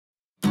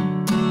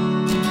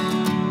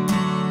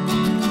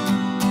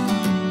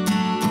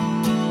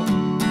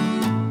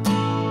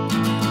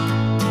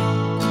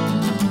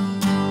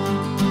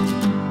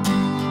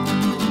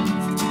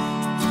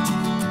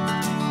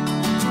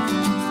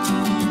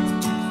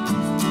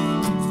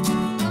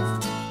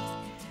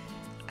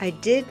I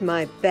did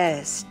my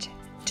best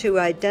to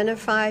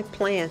identify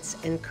plants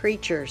and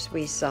creatures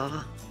we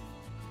saw.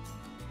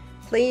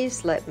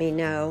 Please let me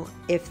know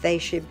if they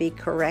should be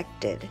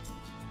corrected.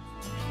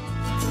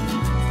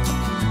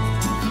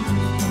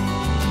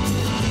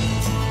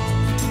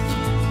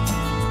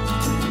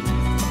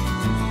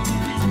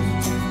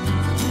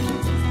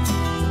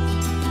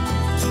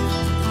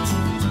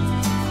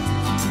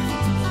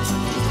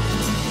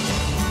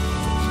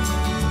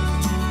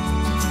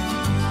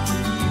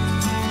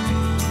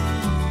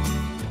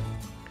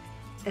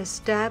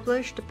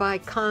 Established by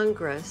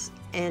Congress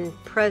and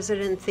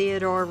President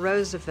Theodore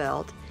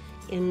Roosevelt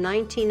in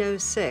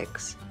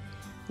 1906,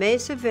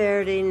 Mesa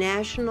Verde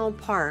National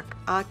Park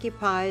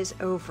occupies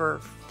over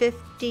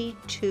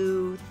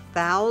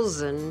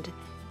 52,000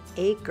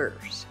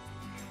 acres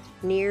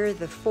near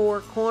the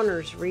Four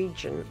Corners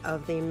region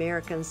of the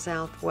American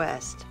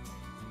Southwest.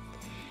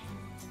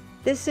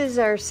 This is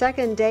our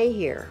second day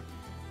here.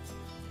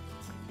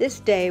 This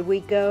day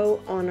we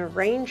go on a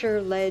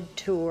ranger-led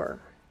tour.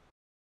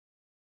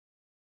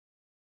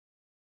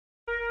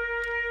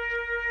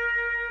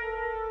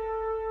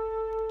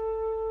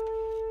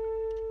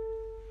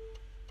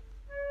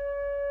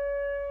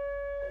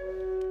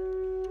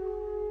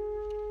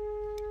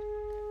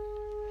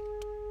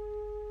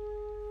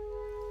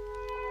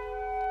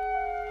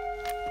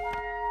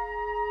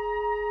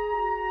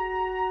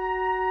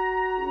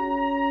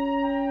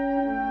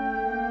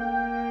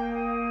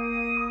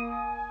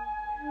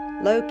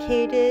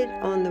 Located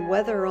on the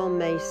Wetherell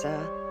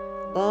Mesa,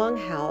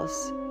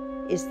 Longhouse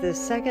is the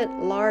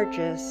second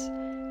largest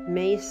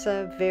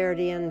Mesa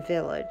Verdean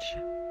village.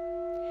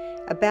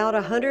 About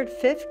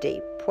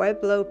 150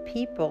 Pueblo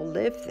people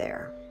live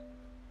there.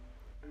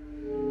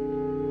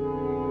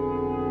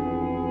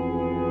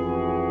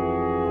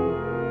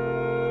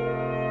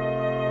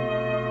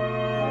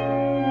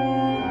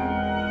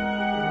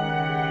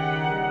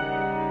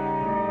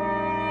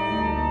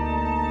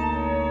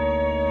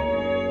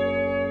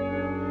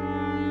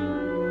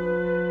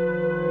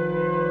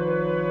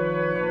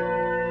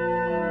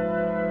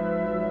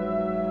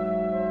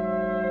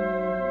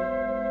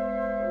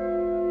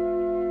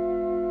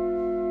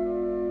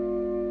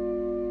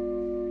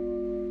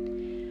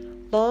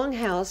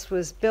 Longhouse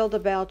was built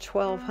about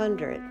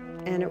 1200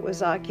 and it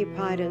was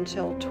occupied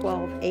until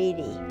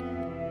 1280.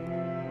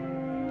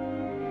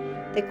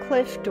 The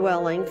cliff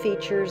dwelling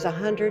features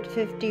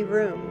 150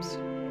 rooms,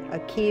 a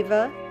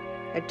kiva,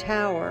 a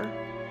tower,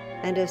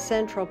 and a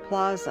central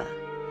plaza.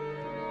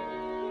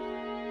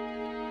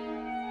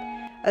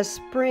 A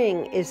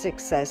spring is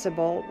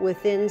accessible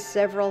within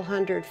several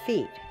hundred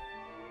feet,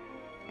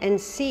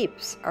 and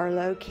seeps are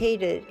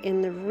located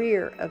in the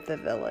rear of the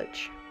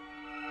village.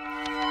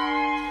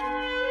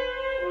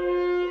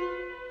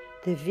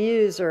 The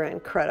views are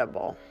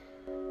incredible.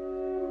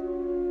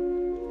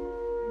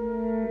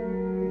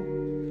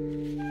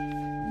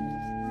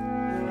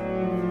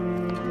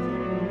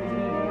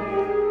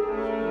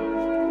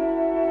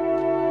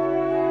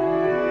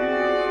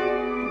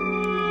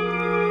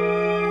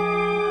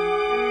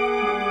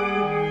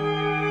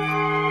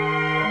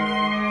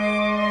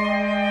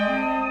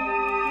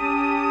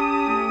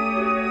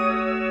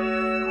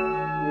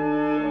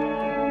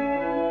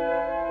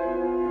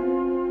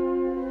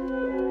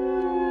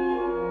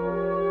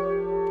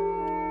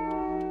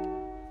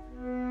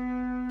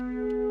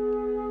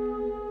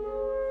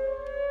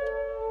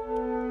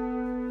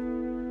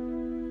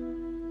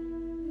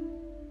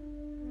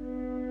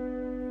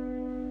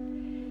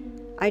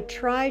 I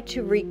tried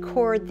to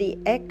record the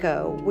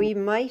echo we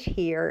might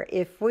hear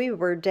if we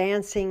were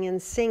dancing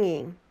and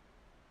singing.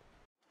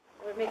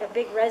 It would make a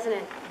big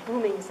resonant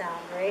booming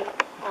sound, right?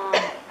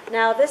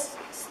 Now this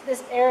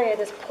area,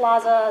 this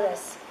plaza,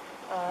 this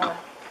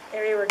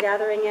area we're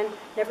gathering in,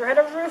 never had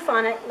a roof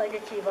on it like a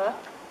kiva.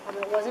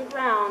 It wasn't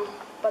round,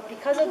 but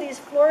because of these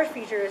floor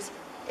features,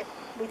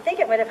 we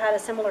think it might have had a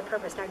similar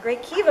purpose. Now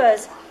great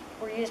kivas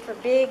were used for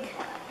big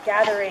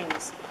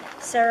gatherings,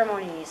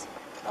 ceremonies,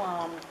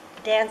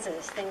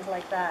 dances, things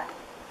like that.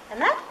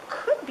 And that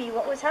could be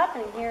what was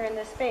happening here in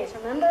this space.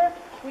 Remember,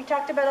 we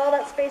talked about all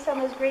that space on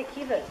those great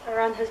kivas,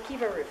 or on those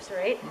kiva roofs,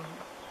 right?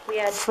 Mm-hmm. We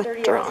had 30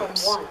 of them on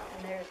one.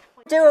 And there's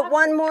do it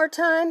one more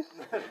time?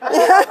 Sore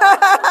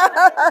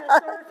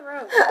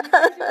throat.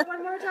 Can you do it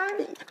one more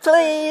time?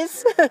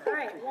 Please. All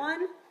right,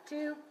 1,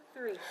 2,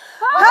 3.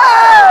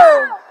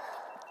 Oh!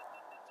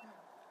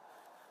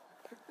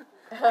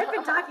 I've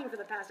been talking for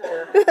the past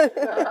hour.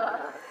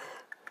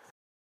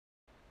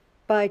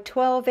 By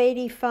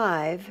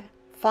 1285,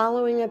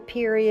 following a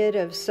period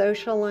of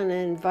social and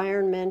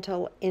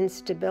environmental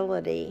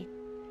instability,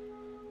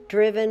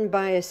 driven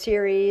by a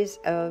series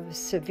of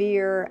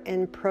severe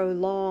and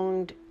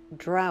prolonged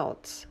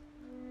droughts,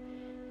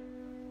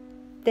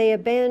 they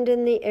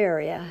abandoned the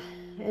area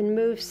and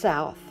moved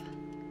south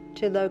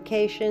to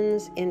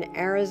locations in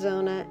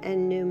Arizona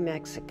and New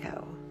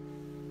Mexico.